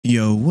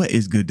Yo, what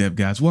is good, dev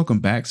guys? Welcome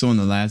back. So in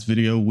the last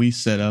video, we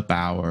set up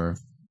our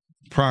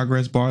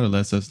progress bar that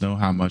lets us know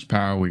how much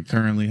power we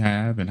currently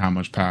have and how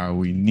much power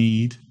we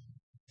need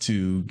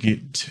to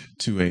get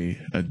to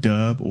a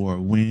dub or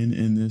a win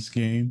in this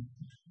game.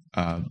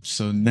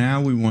 So now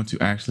we want to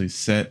actually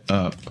set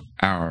up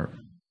our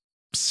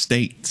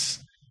states,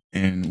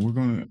 and we're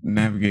going to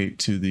navigate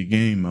to the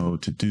game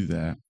mode to do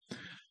that.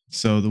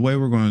 So the way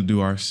we're going to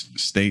do our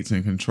states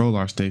and control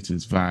our states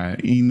is via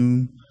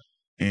Enum.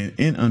 And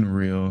in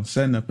Unreal,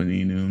 setting up an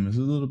Enum is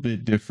a little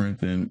bit different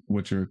than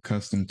what you're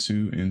accustomed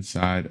to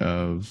inside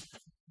of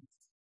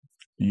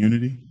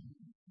Unity.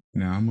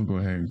 Now I'm gonna go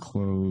ahead and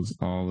close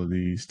all of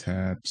these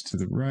tabs to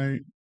the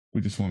right.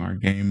 We just want our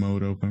game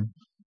mode open.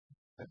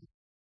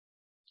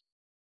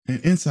 And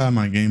inside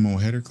my game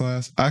mode header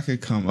class, I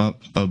could come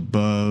up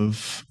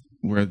above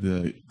where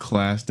the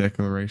class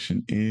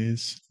declaration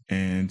is.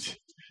 And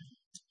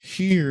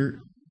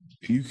here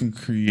you can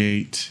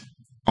create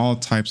all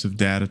types of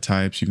data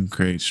types. You can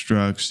create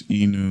structs,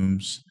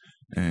 enums,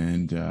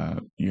 and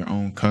your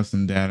own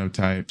custom data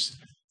types.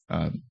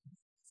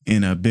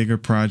 In a bigger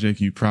project,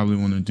 you probably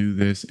want to do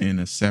this in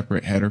a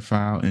separate header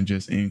file and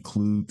just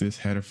include this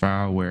header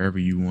file wherever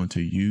you want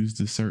to use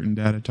the certain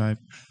data type.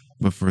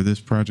 But for this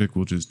project,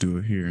 we'll just do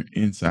it here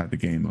inside the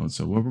game mode.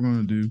 So what we're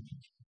going to do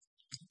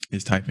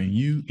is type in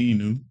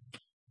enum,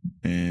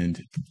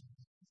 and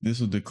this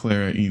will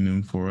declare an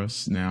enum for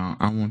us. Now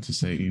I want to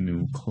say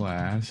enum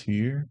class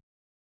here,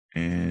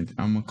 and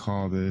I'm gonna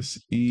call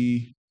this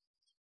game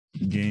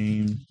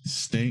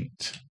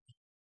state,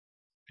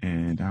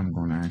 and I'm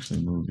going to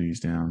actually move these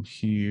down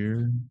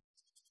here,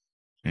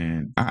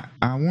 and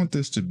I want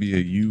this to be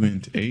a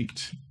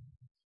uint8.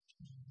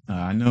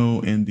 I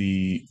know in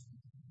the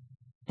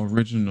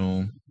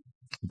original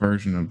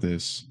version of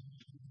this,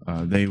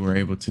 they were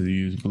able to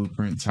use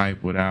blueprint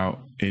type without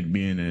it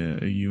being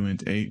a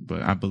uint8,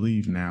 but I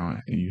believe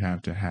now you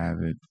have to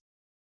have it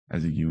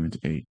as a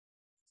uint8.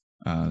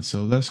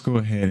 So let's go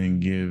ahead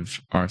and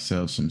give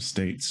ourselves some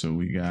states. So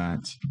we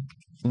got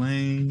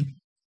plain,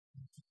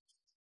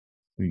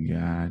 we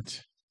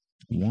got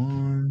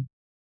one,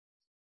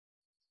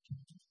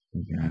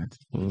 we got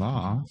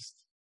lost,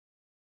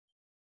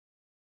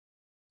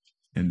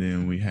 and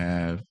then we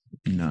have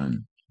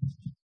none.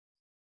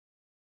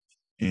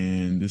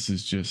 And this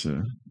is just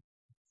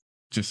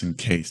in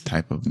case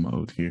type of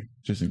mode here,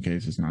 just in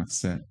case it's not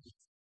set.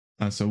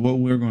 So what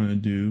we're going to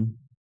do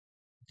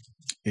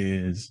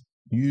is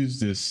use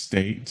this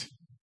state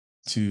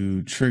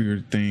to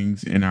trigger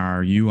things in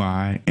our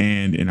UI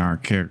and in our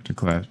character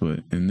class. But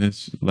in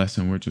this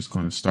lesson, we're just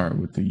going to start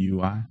with the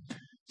UI.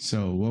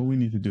 So what we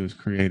need to do is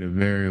create a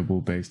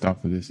variable based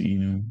off of this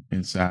enum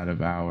inside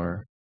of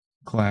our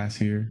class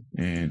here.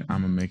 And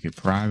I'm going to make it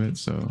private.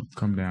 So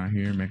come down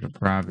here, make a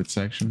private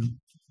section.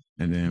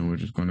 And then we're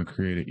just going to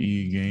create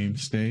an game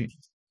state.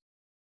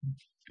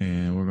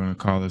 And we're going to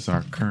call this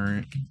our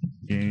current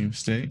game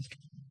state.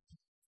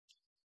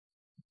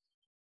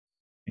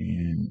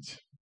 And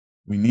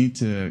we need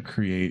to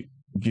create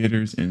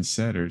getters and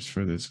setters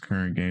for this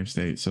current game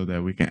state so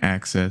that we can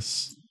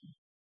access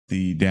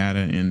the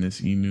data in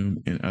this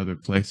enum in other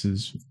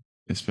places,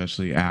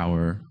 especially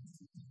our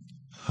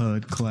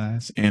HUD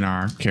class and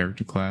our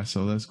character class.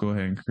 So let's go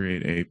ahead and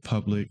create a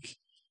public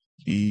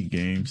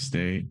game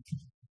state.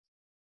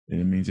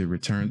 It means it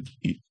returns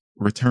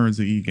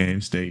the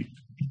game state,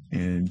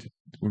 and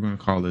we're going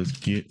to call this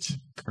get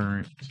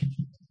current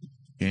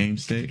game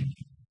state.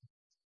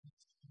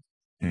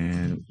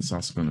 And it's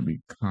also going to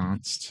be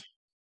const.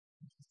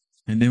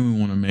 And then we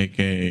want to make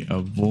a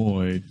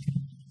void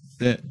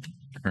set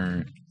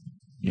current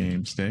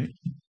game state.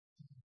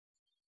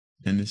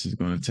 And this is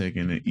going to take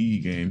in an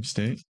game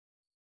state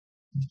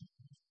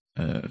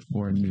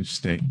for a new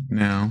state.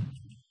 Now,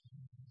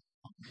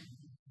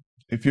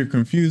 if you're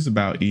confused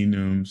about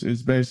enums,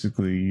 it's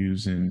basically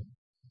using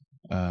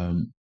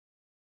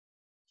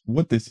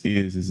what this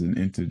is an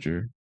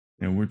integer,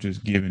 and we're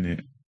just giving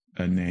it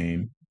a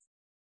name.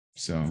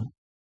 So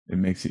it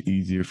makes it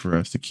easier for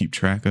us to keep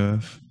track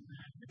of.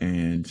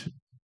 And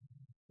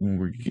when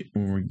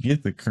we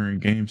get the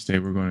current game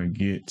state, we're going to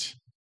get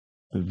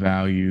the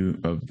value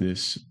of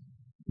this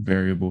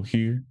variable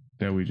here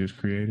that we just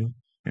created.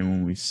 And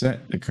when we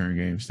set the current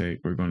game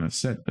state, we're going to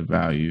set the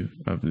value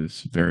of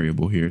this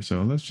variable here.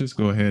 So let's just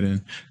go ahead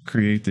and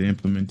create the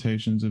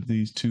implementations of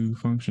these two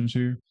functions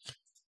here.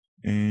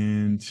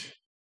 And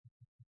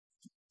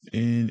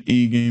in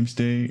game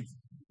state,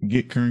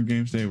 get current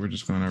game state, we're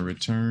just going to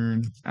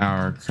return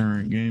our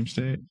current game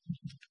state.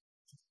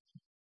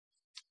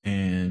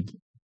 And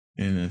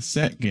in a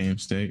set game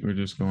state, we're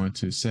just going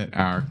to set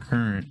our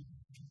current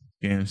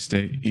game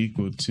state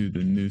equal to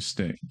the new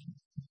state.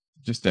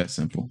 Just that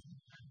simple.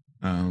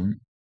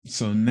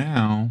 So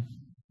now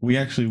we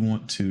actually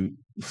want to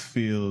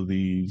fill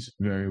these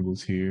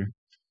variables here.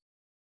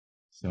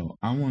 So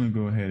I want to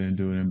go ahead and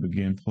do it in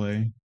begin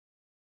play.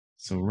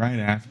 So right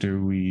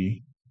after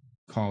we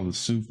call the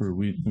super,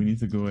 we need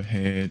to go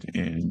ahead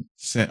and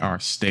set our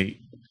state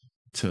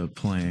to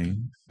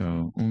playing.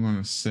 So I'm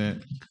going to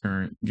set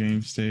current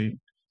game state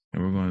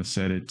and we're going to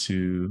set it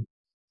to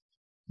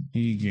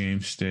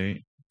game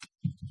state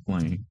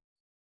playing,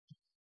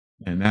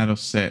 and that'll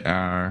set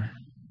our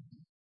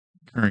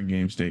current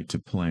game state to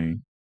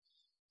playing.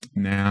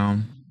 Now,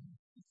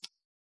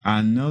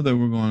 I know that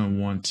we're going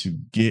to want to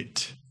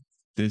get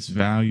this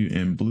value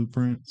in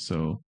Blueprint,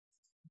 so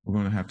we're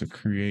going to have to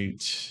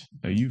create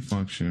a U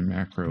function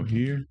macro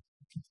here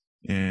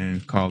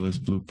and call this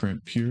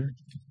Blueprint pure,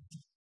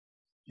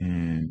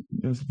 and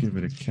let's give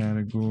it a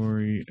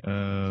category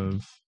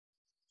of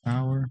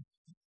power,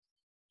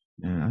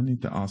 and I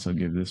need to also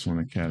give this one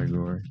a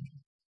category.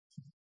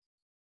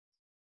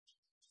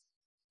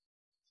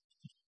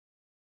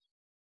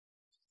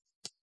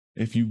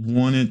 If you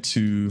wanted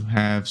to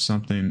have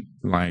something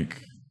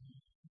like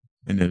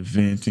an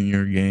event in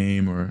your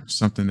game or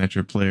something that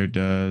your player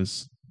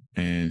does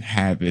and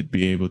have it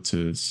be able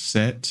to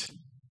set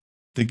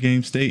the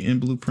game state in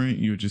Blueprint,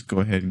 you would just go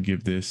ahead and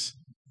give this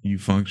U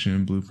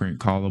function Blueprint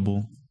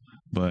callable.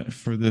 But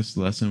for this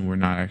lesson, we're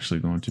not actually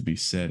going to be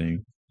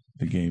setting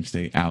the game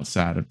state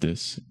outside of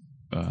this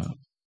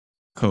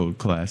code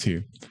class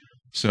here.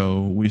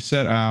 So we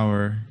set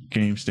our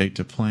game state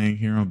to playing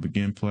here on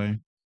begin play.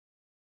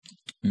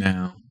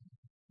 Now,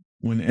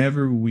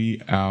 whenever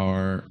we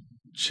are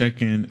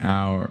checking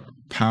our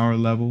power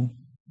level,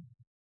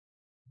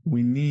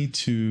 we need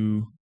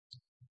to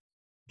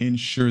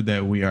ensure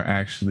that we are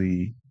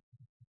actually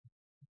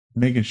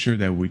making sure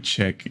that we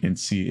check and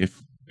see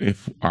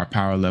if our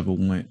power level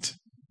went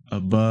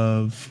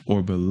above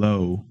or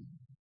below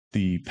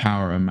the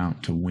power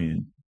amount to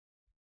win.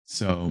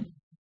 So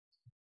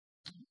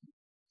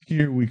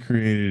here we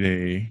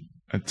created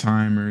a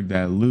timer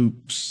that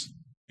loops,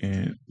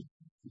 and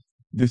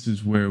this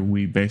is where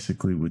we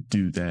basically would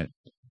do that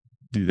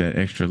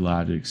extra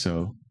logic.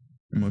 So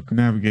I'm going to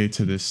navigate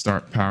to this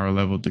start power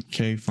level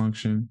decay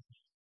function,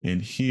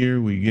 and here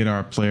we get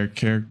our player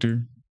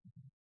character.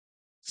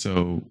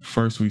 So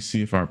first we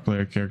see if our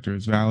player character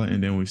is valid,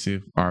 and then we see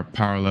if our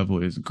power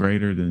level is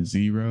greater than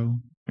 0,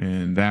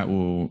 and that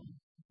will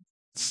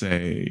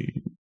say,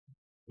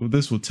 well,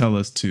 this will tell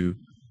us to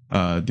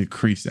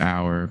decrease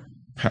our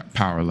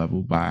power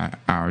level by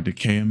our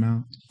decay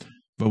amount.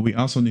 But we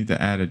also need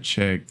to add a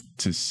check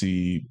to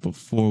see,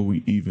 before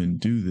we even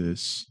do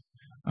this,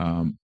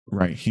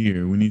 right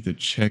here, we need to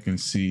check and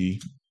see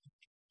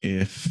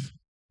if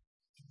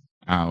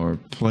our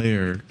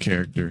player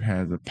character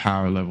has a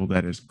power level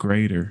that is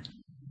greater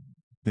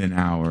than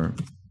our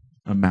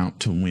amount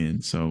to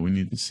win. So we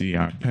need to see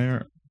our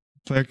player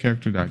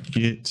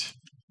character.get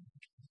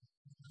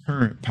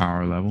current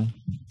power level,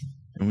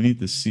 and we need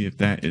to see if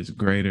that is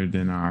greater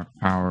than our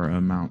power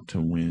amount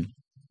to win.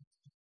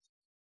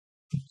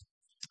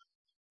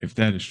 If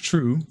that is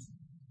true,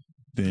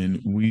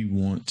 then we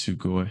want to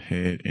go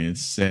ahead and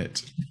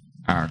set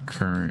our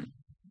current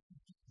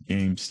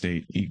game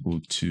state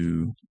equal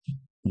to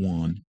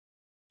 1.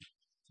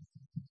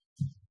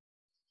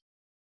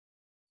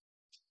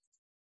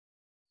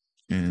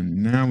 And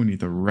now we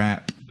need to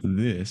wrap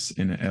this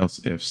in an else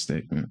if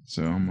statement.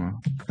 So I'm going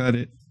to cut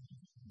it.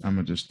 I'm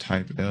going to just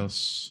type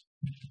else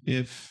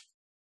if,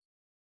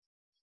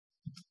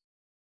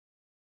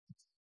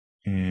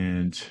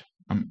 and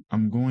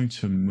I'm going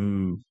to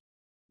move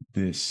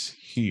this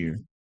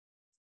here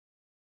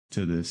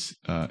to this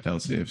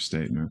else if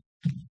statement.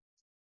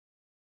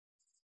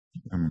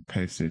 I'm going to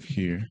paste it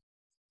here.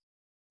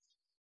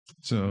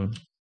 So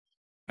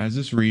as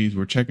this reads,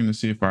 we're checking to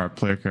see if our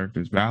player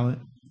character is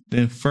valid.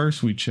 Then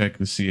first we check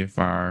to see if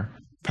our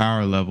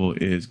power level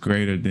is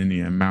greater than the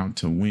amount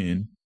to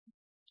win.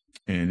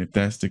 And if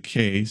that's the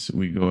case,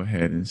 we go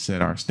ahead and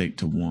set our state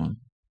to 1.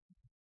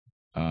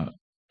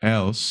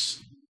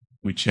 Else,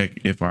 we check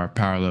if our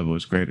power level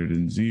is greater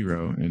than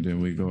 0, and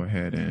then we go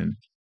ahead and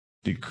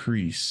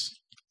decrease.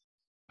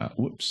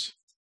 Whoops.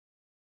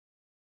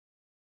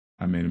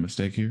 I made a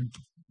mistake here.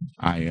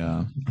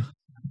 I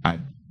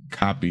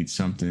copied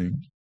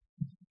something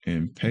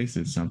and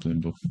pasted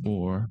something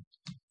before.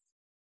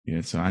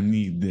 Yeah, so I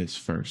need this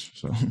first.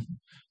 So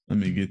let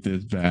me get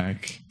this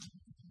back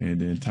and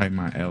then type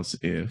my else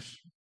if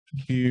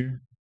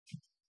here,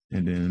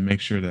 and then make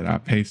sure that I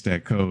paste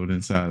that code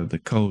inside of the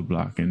code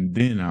block, and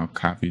then I'll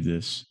copy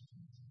this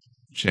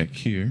check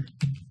here,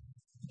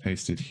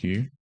 paste it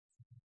here,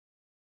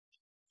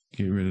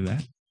 get rid of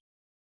that.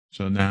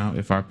 So now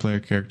if our player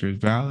character is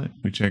valid,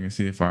 we check and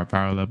see if our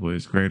power level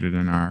is greater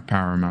than our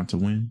power amount to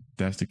win. If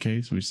that's the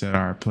case, we set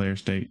our player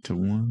state to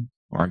 1,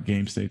 or our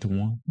game state to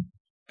 1.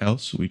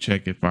 Else, we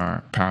check if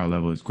our power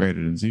level is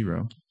greater than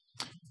 0.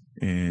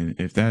 And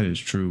if that is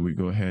true, we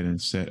go ahead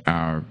and set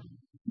our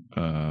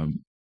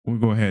we'll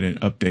go ahead and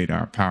update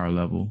our power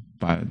level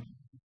by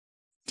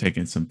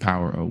taking some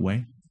power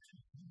away.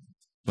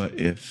 But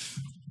if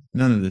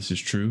none of this is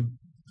true,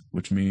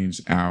 which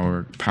means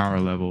our power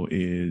level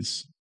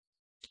is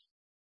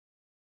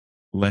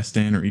less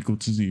than or equal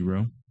to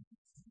 0,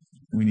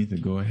 we need to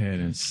go ahead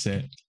and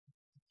set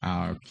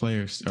our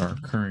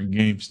current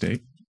game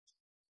state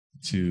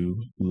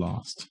to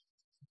lost.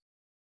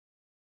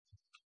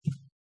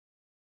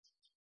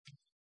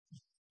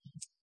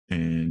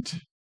 And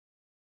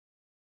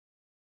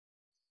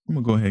I'm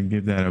gonna go ahead and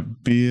give that a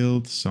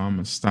build. So I'm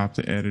gonna stop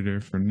the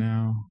editor for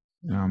now.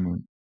 And I'm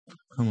gonna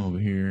come over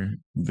here,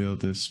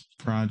 build this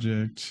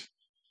project.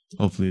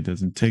 Hopefully it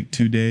doesn't take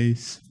 2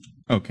 days.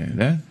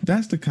 Okay,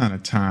 that's the kind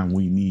of time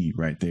we need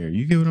right there.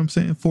 You get what I'm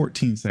saying?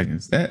 14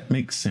 seconds. That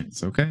makes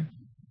sense, okay?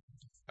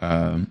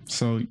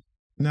 So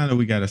now that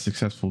we got a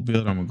successful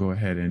build, I'm gonna go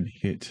ahead and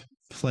hit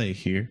play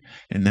here.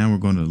 And now we're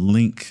gonna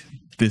link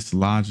this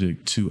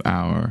logic to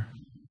our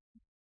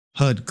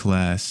HUD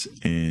class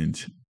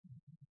and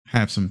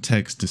have some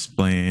text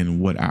displaying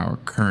what our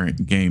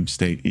current game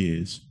state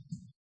is.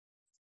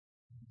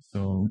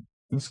 So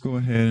let's go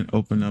ahead and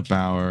open up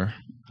our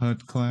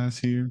HUD class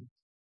here.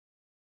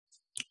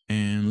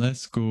 And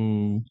let's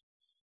go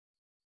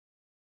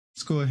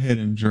ahead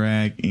and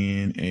drag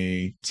in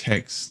a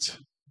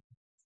text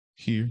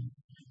here.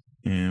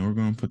 And we're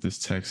going to put this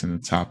text in the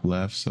top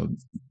left so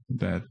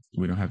that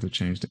we don't have to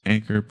change the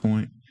anchor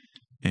point.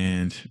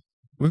 And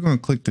we're going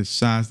to click the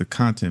size the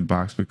content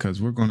box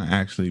because we're going to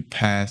actually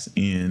pass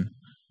in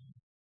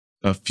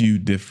a few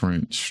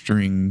different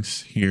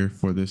strings here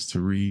for this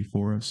to read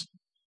for us.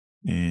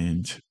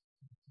 And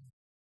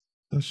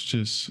let's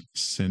just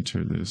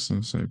center this.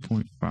 Let's say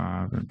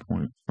 0.5 and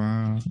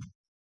 0.5.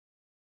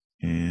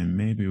 And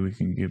maybe we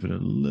can give it a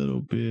little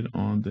bit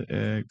on the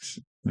X,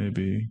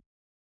 maybe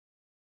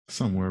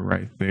somewhere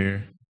right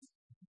there.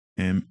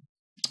 And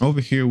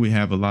over here, we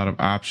have a lot of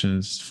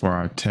options for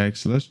our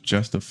text. So let's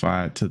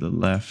justify it to the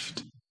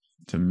left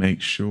to make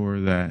sure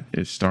that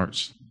it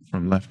starts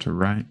from left to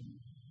right.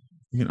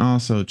 You can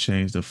also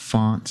change the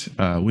font.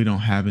 We don't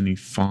have any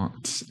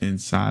fonts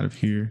inside of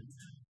here,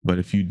 but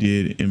if you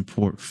did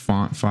import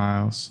font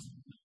files,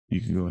 you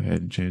can go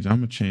ahead and change. I'm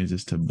going to change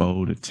this to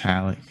bold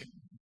italic,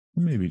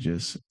 maybe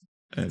just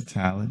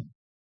italic.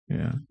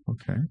 Yeah,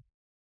 okay.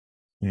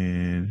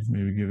 And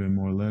maybe give it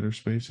more letter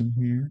spacing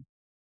here.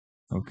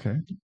 Okay.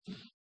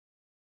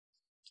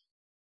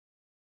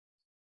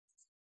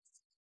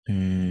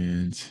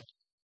 And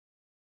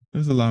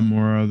there's a lot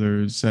more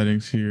other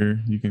settings here.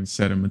 You can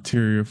set a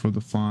material for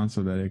the font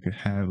so that it could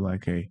have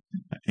like a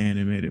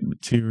animated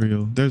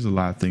material. There's a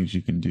lot of things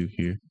you can do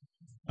here.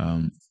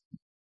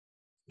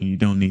 You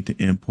don't need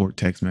to import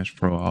TextMesh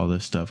Pro. All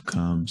this stuff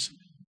comes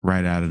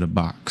right out of the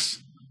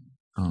box.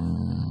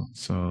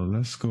 So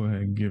let's go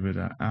ahead and give it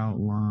an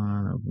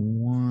outline of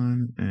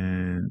 1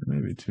 and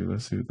maybe 2.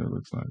 Let's see what that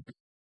looks like.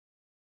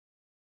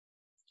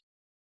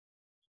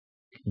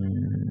 Okay.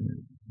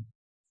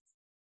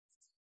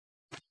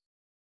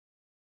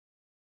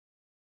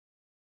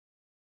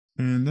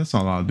 And that's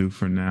all I'll do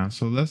for now.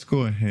 So let's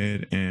go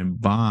ahead and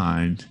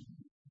bind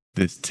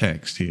this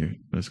text here.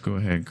 Let's go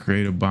ahead and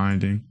create a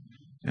binding,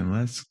 and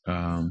let's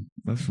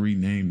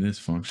rename this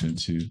function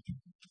to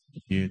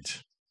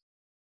get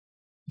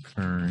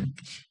current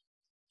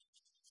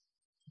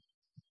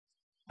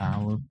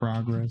hour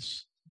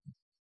progress.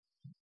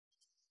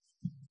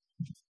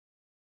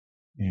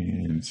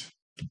 And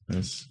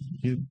let's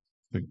get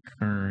the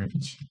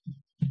current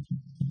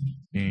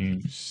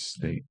game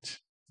state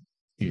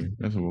here.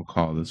 That's what we'll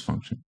call this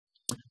function.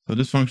 So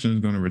this function is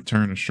going to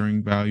return a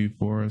string value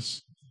for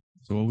us.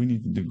 So what we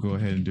need to go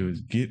ahead and do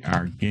is get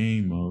our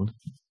game mode.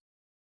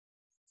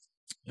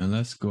 And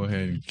let's go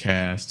ahead and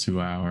cast to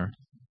our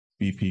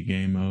BP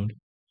game mode.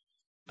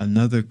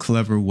 Another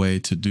clever way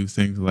to do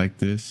things like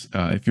this,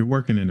 if you're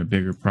working in a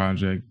bigger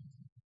project,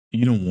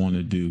 you don't want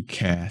to do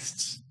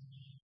casts.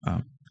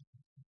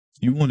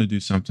 You want to do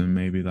something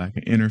maybe like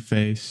an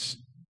interface,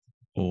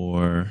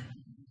 or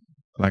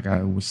like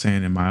I was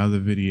saying in my other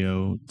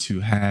video,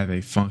 to have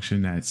a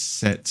function that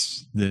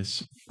sets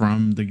this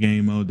from the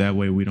game mode. That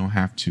way we don't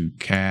have to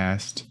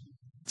cast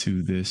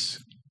to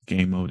this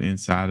game mode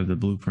inside of the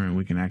blueprint.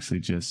 We can actually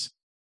just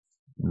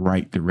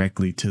write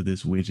directly to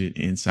this widget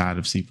inside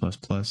of C++.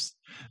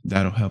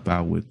 That'll help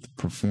out with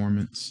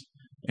performance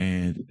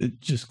and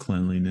just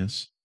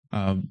cleanliness.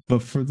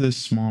 But for this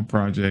small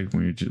project,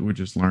 when we're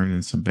just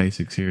learning some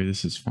basics here,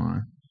 this is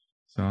fine.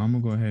 So I'm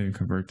gonna go ahead and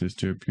convert this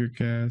to a pure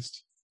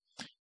cast,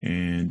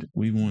 and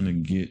we want to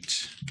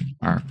get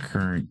our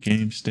current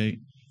game state.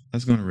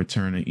 That's going to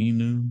return an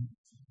enum,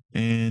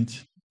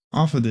 and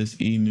off of this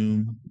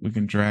enum, we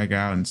can drag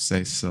out and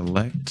say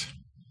select,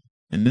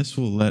 and this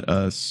will let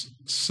us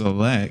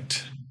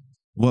select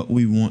what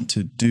we want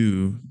to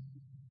do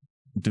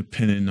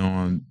depending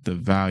on the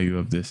value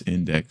of this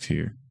index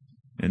here.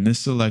 And this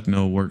select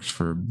node works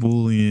for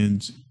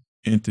booleans,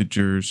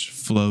 integers,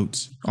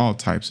 floats, all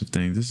types of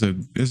things. This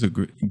is a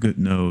good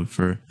node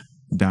for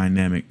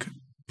dynamic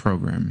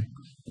programming.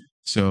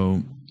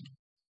 So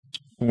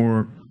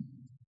for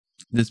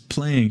this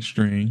playing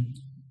string,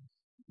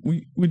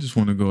 we just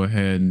want to go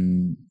ahead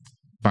and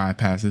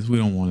bypass this. We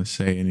don't want to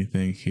say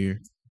anything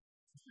here.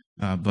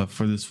 But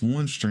for this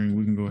one string,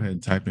 we can go ahead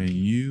and type in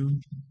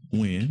you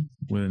win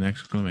with an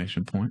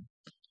exclamation point.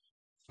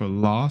 For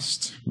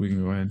lost, we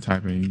can go ahead and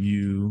type in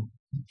you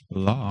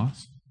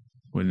lost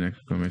with an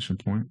exclamation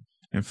point.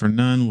 And for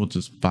none, we'll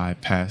just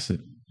bypass it.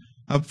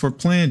 For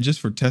playing, just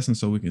for testing,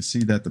 so we can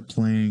see that the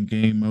playing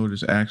game mode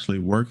is actually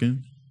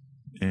working.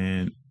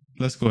 And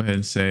let's go ahead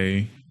and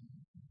say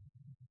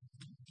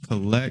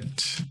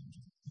collect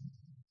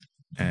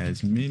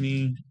as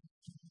many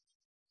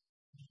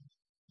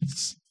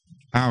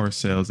power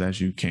cells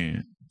as you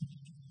can.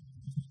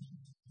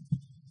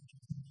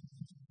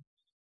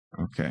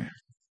 Okay,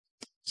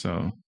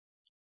 so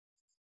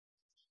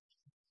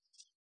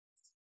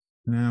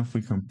now if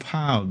we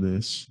compile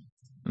this,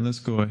 and let's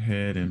go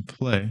ahead and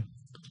play,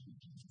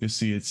 you'll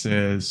see it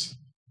says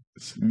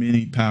as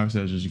many power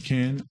cells as you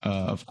can.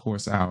 Of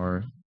course,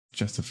 our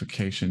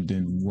justification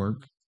didn't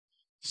work,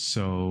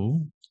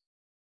 so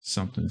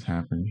something's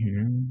happening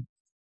here.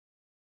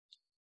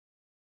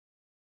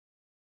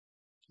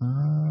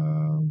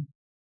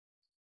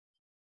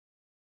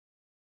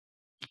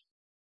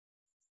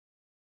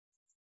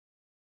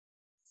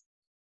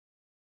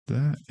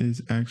 That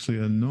is actually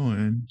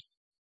annoying.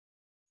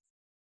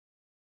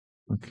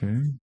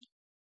 Okay.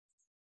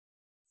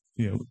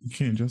 Yeah, we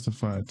can't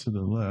justify it to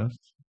the left.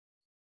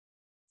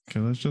 Okay,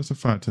 let's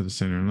justify it to the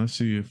center. And let's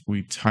see if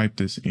we type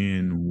this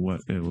in,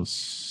 what it will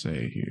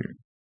say here.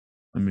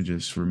 Let me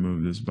just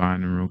remove this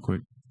binding real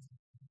quick.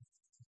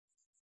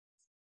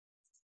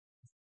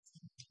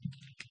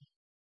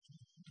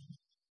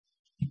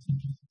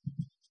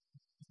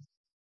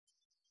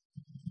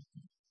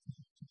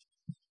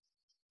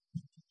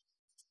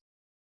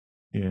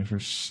 Yeah, for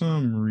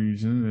some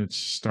reason it's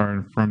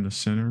starting from the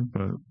center,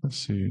 but let's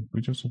see. If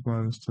we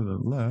justify this to the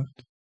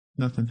left,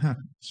 nothing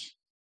happens.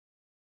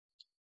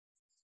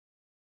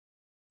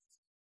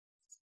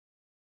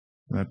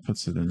 That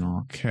puts it in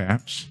all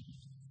caps.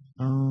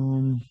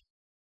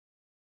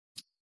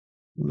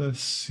 Let's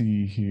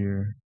see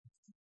here.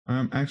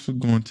 I'm actually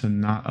going to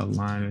not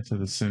align it to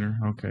the center.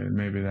 Okay,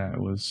 maybe that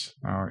was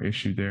our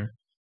issue there.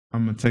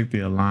 I'm going to take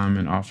the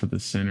alignment off of the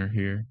center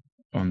here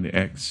on the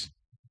X.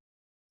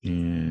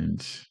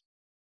 And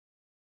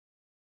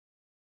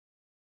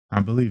I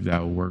believe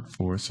that will work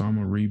for us. So I'm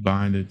going to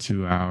rebind it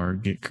to our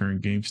get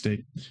current game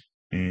state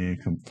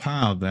and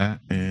compile that.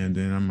 And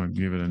then I'm going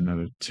to give it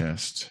another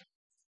test.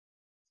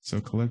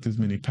 So collect as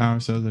many power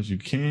cells as you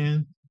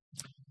can.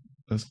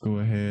 Let's go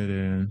ahead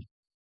and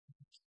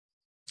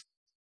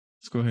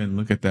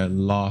look at that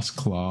loss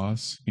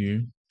clause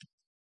here.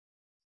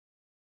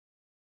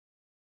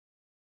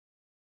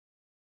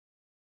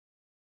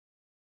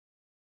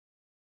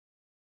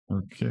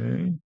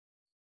 Okay.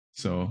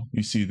 So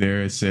you see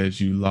there it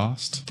says you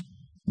lost.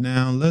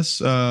 Now let's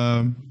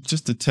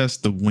just to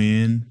test the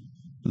win,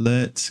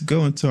 let's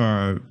go into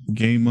our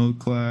game mode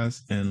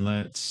class and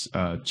let's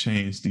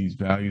change these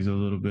values a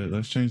little bit.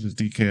 Let's change this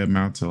decay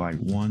amount to like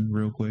 1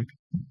 real quick.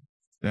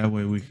 That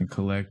way we can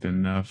collect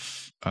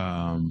enough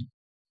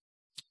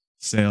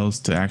cells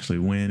to actually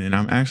win. And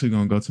I'm actually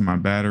going to go to my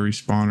battery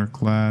spawner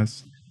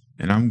class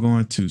and I'm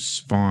going to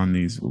spawn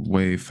these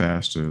way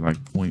faster, like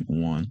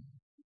 0.1.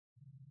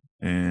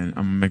 And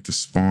I'm gonna make the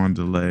spawn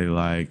delay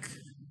like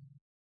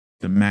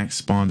the max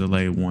spawn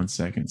delay 1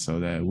 second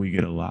so that we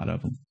get a lot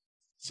of them.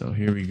 So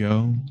here we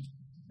go.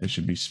 It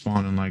should be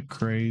spawning like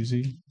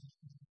crazy.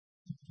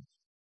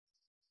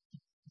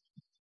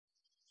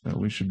 So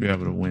we should be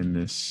able to win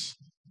this.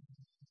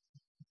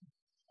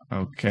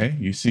 Okay,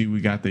 you see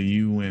we got the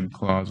you win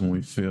clause when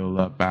we fill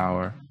up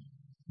our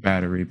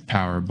battery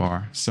power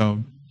bar.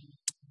 So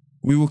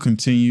we will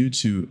continue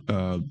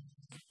to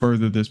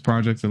further this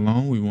project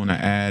along. We want to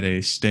add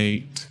a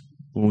state,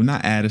 well,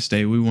 not add a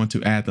state, we want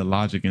to add the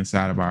logic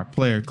inside of our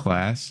player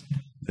class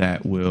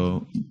that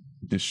will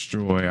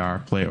destroy our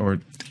player or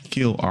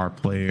kill our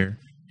player,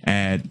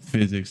 add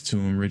physics to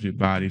him, rigid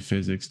body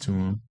physics to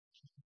him,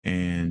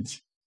 and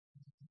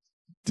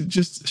to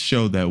just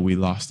show that we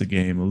lost the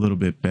game a little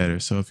bit better.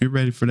 So if you're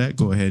ready for that,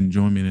 go ahead and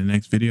join me in the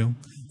next video,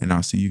 and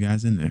I'll see you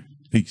guys in there.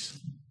 Peace.